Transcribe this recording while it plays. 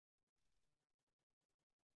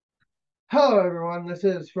Hello, everyone. This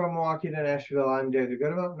is from Milwaukee to Nashville. I'm David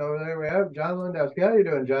Goodman. And over there we have John Lewandowski. How you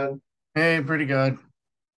doing, John? Hey, pretty good.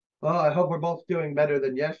 Well, I hope we're both doing better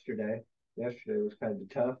than yesterday. Yesterday was kind of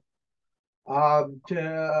tough.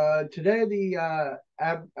 Today the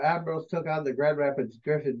Admirals took on the Grand Rapids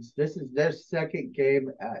Griffins. This is their second game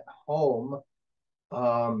at home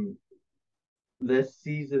um, this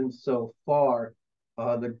season so far.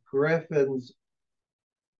 The Griffins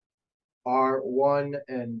are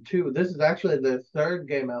 1-2. This is actually their third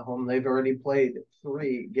game at home. They've already played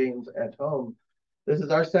three games at home. This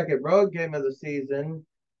is our second road game of the season.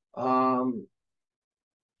 Um,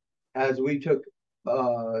 as we took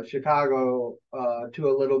Chicago to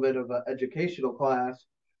a little bit of an educational class.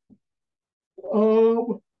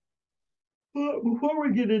 Um, before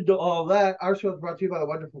we get into all that, our show is brought to you by the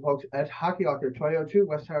wonderful folks at Hockey Locker, 2002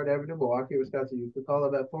 West Howard Avenue, Milwaukee, Wisconsin. You can call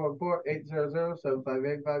them at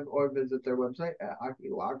 414-800-7585 or visit their website at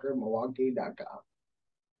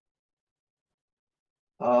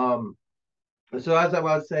hockeylockermilwaukee.com. So as I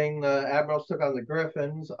was saying, the Admirals took on the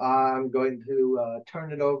Griffins. I'm going to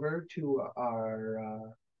turn it over to our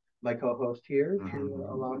my co-host here to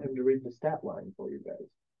allow him to read the stat line for you guys.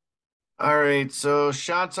 All right, so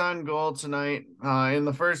shots on goal tonight. In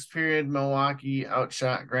the first period, Milwaukee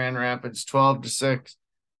outshot Grand Rapids 12-6.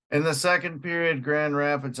 In the second period, Grand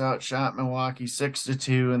Rapids outshot Milwaukee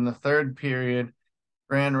 6-2. In the third period,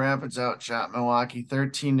 Grand Rapids outshot Milwaukee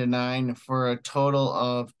 13-9 for a total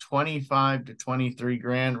of 25-23.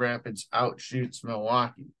 Grand Rapids outshoots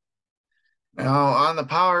Milwaukee. Now, on the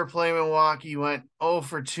power play, Milwaukee went 0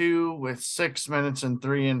 for 2 with 6 minutes and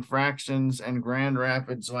 3 infractions, and Grand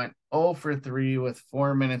Rapids went 0 for 3 with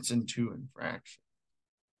 4 minutes and 2 infractions.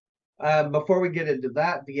 Before we get into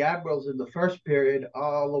that, the Admirals in the first period,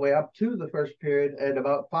 all the way up to the first period, and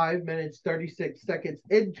about 5 minutes, 36 seconds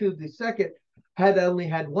into the second, had only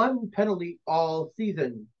had one penalty all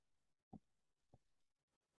season,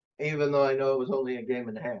 even though I know it was only a game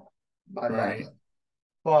and a half by that. Right.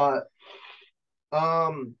 But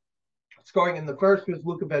um, scoring in the first was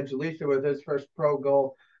Luca Evangelista with his first pro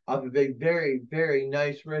goal of a big, very, very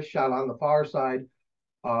nice wrist shot on the far side.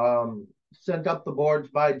 Sent up the boards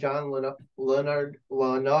by John Leonard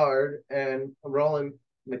and Roland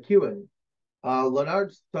McEwen.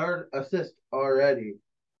 Leonard's third assist already.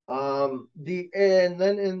 And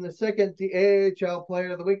then in the second, the AHL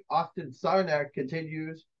Player of the Week, Austin Sarnak,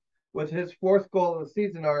 continues with his fourth goal of the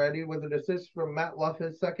season already, with an assist from Matt Luff,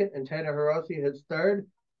 his second, and Tanner Hiroshi, his third.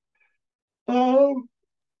 Um,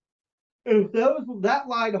 if that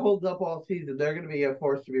line holds up all season, they're going to be a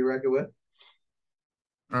force to be reckoned with.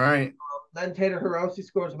 All right. Then Tanner Hiroshi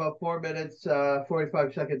scores about 4 minutes,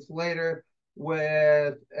 45 seconds later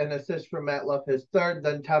with an assist from Matt Luff, his third.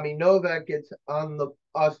 Then Tommy Novak gets on the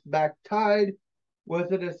us back tied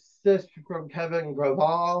with an assist from Kevin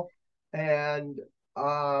Graval. And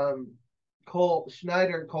Cole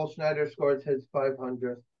Schneider scores his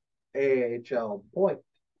 500th AHL point.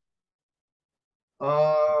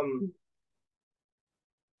 Um,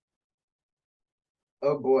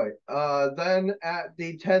 Oh boy. Then at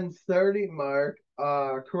the 10:30 mark,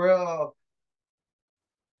 Kirill.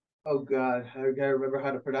 Oh God, I gotta remember how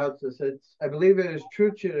to pronounce this. I believe it is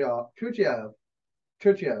Truchiev,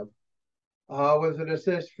 with an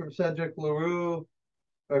assist from Cedric Lacroix,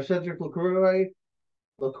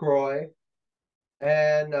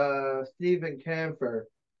 and Stephen Camphor.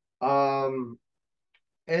 Um,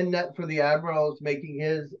 in net for the Admirals, making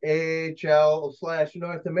his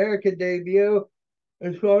AHL/North American debut.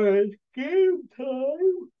 As far as game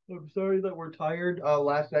time, I'm sorry that we're tired.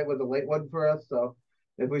 Last night was a late one for us, so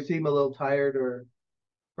if we seem a little tired or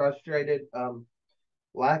frustrated,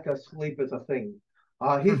 lack of sleep is a thing.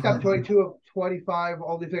 He's got 22 of 25.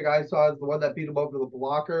 Only thing I saw is the one that beat him over the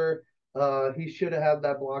blocker. He should have had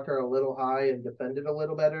that blocker a little high and defended a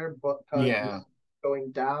little better, but because the Yeah.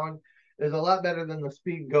 going down is a lot better than the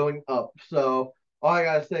speed going up. So all I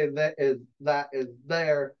gotta say that is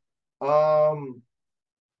there. Um,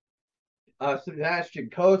 Sebastian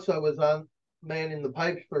Cosa was on man in the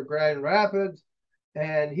pipes for Grand Rapids,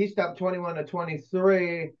 and he stopped 21 to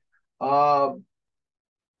 23. Um,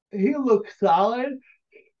 he looked solid,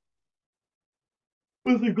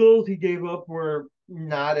 but the goals he gave up were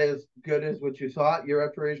not as good as what you thought. Your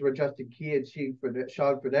referees were Justin Key and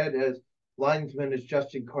Sean Fernandez. Linesman is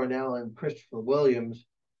Justin Cornell and Christopher Williams.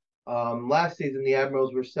 Last season, the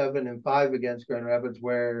Admirals were 7-5 against Grand Rapids,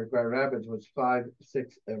 where Grand Rapids was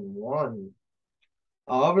 5-6-1.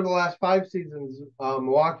 Over the last 5 seasons,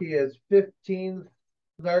 Milwaukee is 15,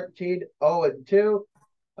 13, 0 and 2.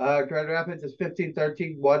 Grand Rapids is 15,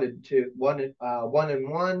 13, 1 and 2, 1 and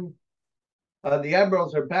 1. The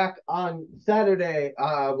Admirals are back on Saturday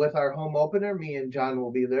with our home opener. Me and John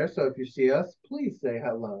will be there. So if you see us, please say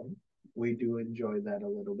hello. We do enjoy that a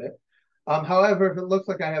little bit. However, if it looks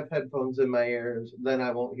like I have headphones in my ears, then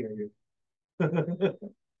I won't hear you.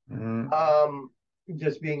 Mm. um,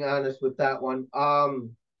 just being honest with that one.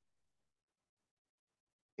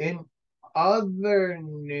 In other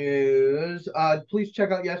news, please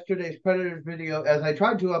check out yesterday's Predators video. As I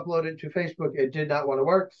tried to upload it to Facebook, it did not want to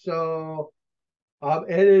work. So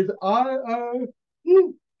it is on our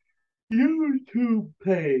YouTube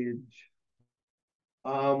page,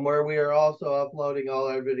 where we are also uploading all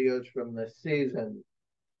our videos from this season,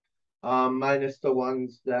 minus the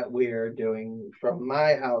ones that we are doing from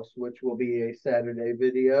my house, which will be a Saturday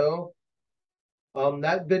video.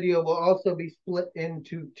 That video will also be split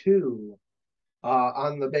into two,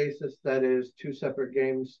 on the basis that is two separate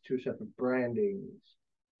games, two separate brandings.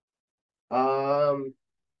 Um,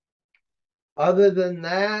 Other than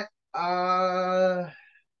that,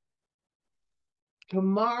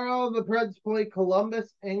 tomorrow the Preds play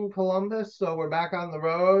Columbus in Columbus, so we're back on the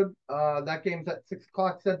road. That game's at 6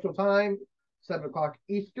 o'clock Central Time, 7 o'clock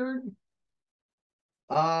Eastern.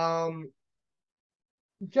 Um,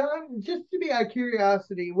 John, just to be out of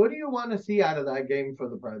curiosity, what do you want to see out of that game for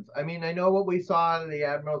the Preds? I mean, I know what we saw out of the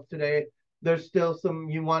Admirals today. There's still some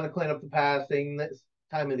you want to clean up the passing. This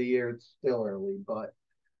time of the year, it's still early, but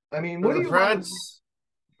I mean, For what do the you want to see Preds,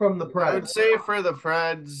 from the I Preds? would say for the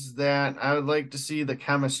Preds that I would like to see the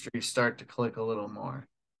chemistry start to click a little more.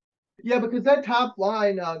 Yeah, because that top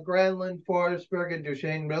line, Granlund, Forsberg, and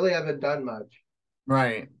Duchesne really haven't done much.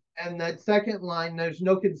 Right. And that second line, there's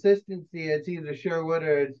no consistency. It's either Sherwood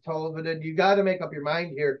or it's Tolvanen. You got to make up your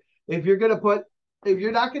mind here. If you're gonna put, if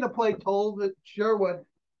you're not gonna play Tolvanen, Sherwood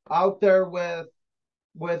out there with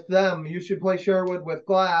them, you should play Sherwood with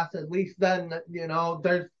Glass. At least then,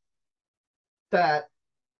 there's that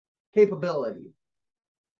capability.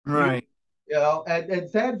 You Right. and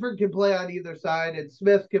Sanford can play on either side, and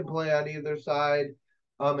Smith can play on either side.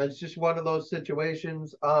 It's just one of those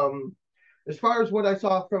situations. As far as what I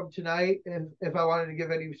saw from tonight, if I wanted to give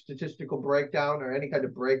any statistical breakdown or any kind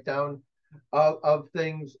of breakdown of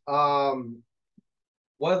things, one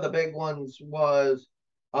of the big ones was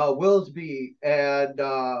Willsby and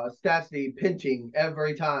Stastny pinching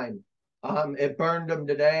every time. It burned them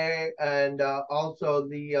today, and also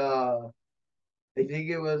I think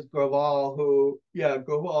it was Graval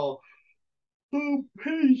who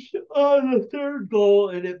pinched on the third goal,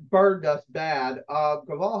 and it burned us bad.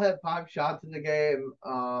 Graval had 5 shots in the game,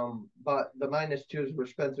 but the minus twos were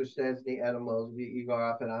Spencer Stastny, Adam Mosby, Igor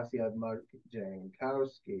Afanasyev, and Mark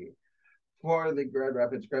Jankowski. For the Grand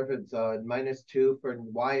Rapids Griffins, -2 for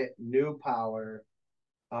Wyatt Newpower.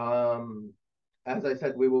 Um, as I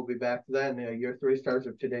said, we will be back then. Your three stars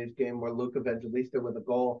of today's game were Luke Evangelista with a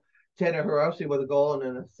goal, Tanner Hiroshi with a goal and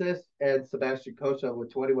an assist, and Sebastian Kosha with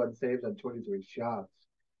 21 saves on 23 shots.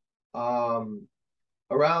 Um,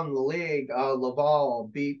 Around the league, Laval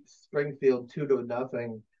beat Springfield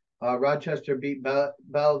 2-0. Rochester beat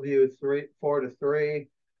Bellevue 4-3,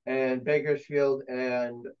 and Bakersfield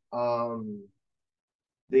and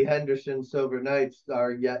the Henderson Silver Knights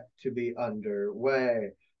are yet to be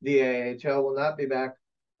underway. The AHL will not be back,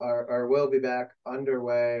 or will be back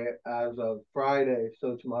underway as of Friday.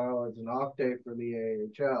 So tomorrow is an off day for the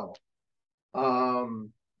AHL.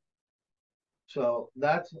 So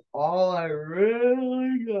that's all I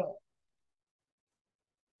really got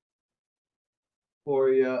for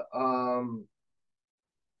you.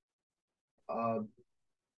 Uh,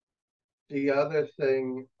 the other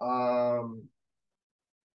thing,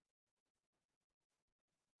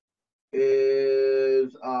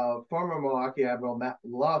 is former Milwaukee Admiral Matt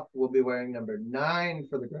Luff will be wearing number 9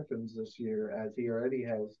 for the Griffins this year, as he already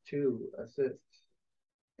has 2 assists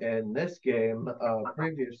in this game.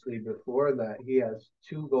 Previously, before that, he has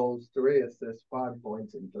 2 goals, 3 assists, 5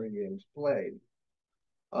 points in 3 games played.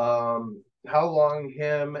 How long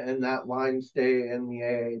him and that line stay in the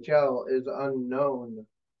AHL is unknown.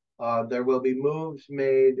 There will be moves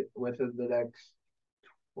made within the next,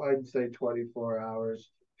 I'd say, 24 hours,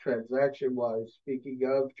 transaction wise. Speaking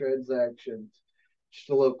of transactions, just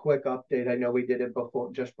a little quick update. I know we did it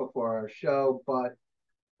just before our show, but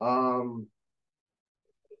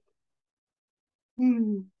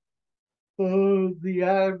the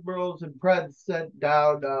Admirals and Preds sent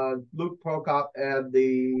down Luke Prokop and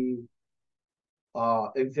the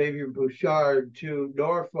Xavier Bouchard to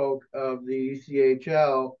Norfolk of the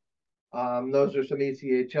ECHL. Those are some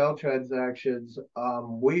ECHL transactions.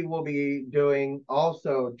 We will be doing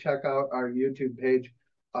also, check out our YouTube page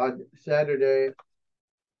on Saturday.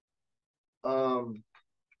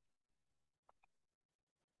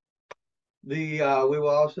 We will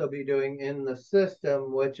also be doing in the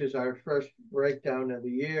system, which is our first breakdown of the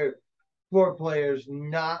year for players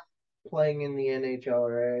not playing in the NHL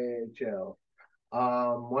or AHL.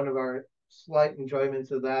 One of our slight enjoyments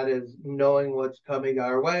of that is knowing what's coming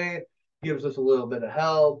our way, gives us a little bit of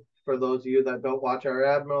help. For those of you that don't watch our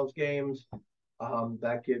Admirals games,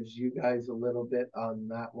 that gives you guys a little bit on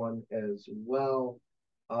that one as well.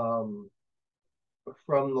 Um,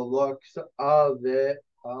 from the looks of it,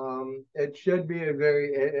 it should be a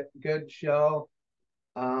very good show.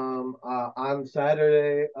 On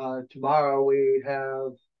Saturday, tomorrow we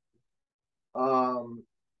have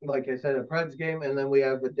like I said, a Preds game, and then we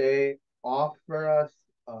have a day off for us.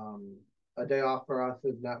 A day off for us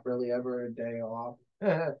is not really ever a day off.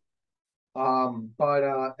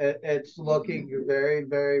 But it's looking very,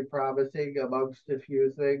 very promising amongst a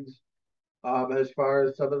few things. As far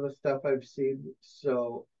as some of the stuff I've seen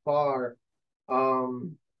so far.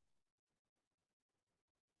 Um,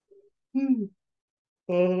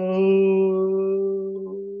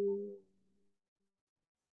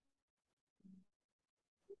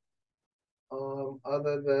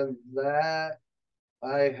 other than that,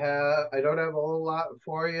 I don't have a whole lot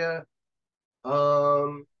for you.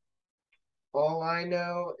 Um, all I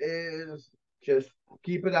know is just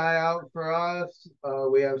keep an eye out for us.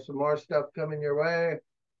 We have some more stuff coming your way.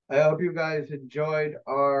 I hope you guys enjoyed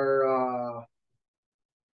our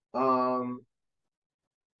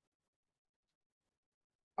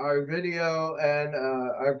video and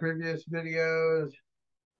our previous videos.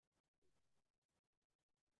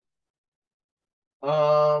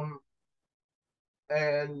 Um,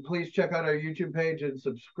 and please check out our YouTube page and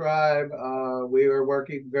subscribe. We are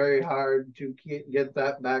working very hard to get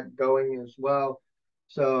that back going as well.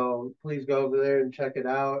 So please go over there and check it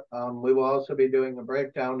out. We will also be doing a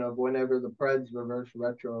breakdown of whenever the Preds Reverse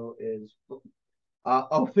Retro is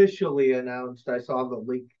officially announced. I saw the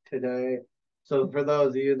leak today. So for those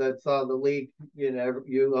of you that saw the leak,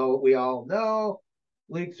 we all know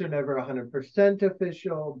leaks are never 100%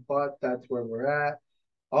 official, but that's where we're at.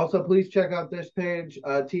 Also, please check out this page,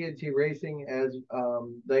 TNT Racing, as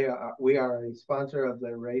we are a sponsor of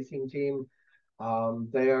their racing team.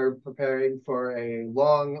 They are preparing for a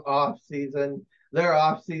long off season. Their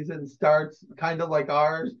off season starts kind of like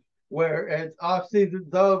ours, where it's off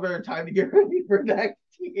season's over, time to get ready for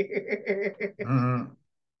next year. Mhm.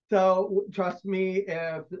 So trust me,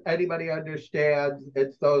 if anybody understands,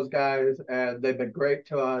 it's those guys, and they've been great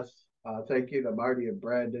to us. Thank you to Marty and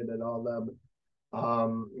Brandon and all them.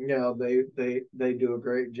 They do a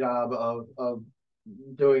great job of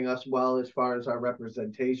doing us well as far as our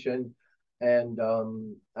representation. And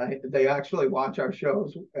they actually watch our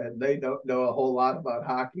shows, and they don't know a whole lot about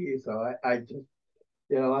hockey. So I just,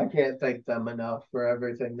 I can't thank them enough for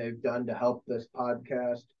everything they've done to help this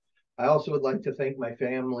podcast. I also would like to thank my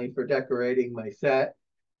family for decorating my set.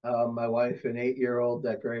 My wife and 8-year-old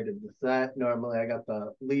decorated the set. Normally, I got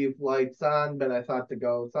the leaf lights on, but I thought to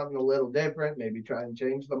go something a little different, maybe try and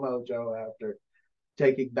change the mojo after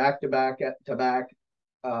taking back to back to back.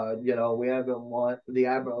 We haven't won, the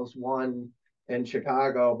Admirals won in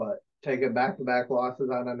Chicago, but taking back to back losses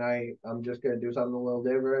on a night, I'm just going to do something a little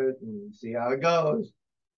different and see how it goes.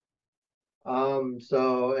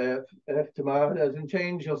 So if tomorrow doesn't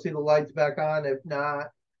change, you'll see the lights back on. If not,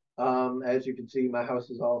 as you can see, my house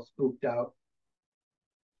is all spooked out.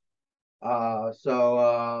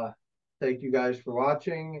 Thank you guys for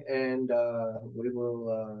watching, and we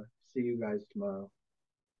will see you guys tomorrow.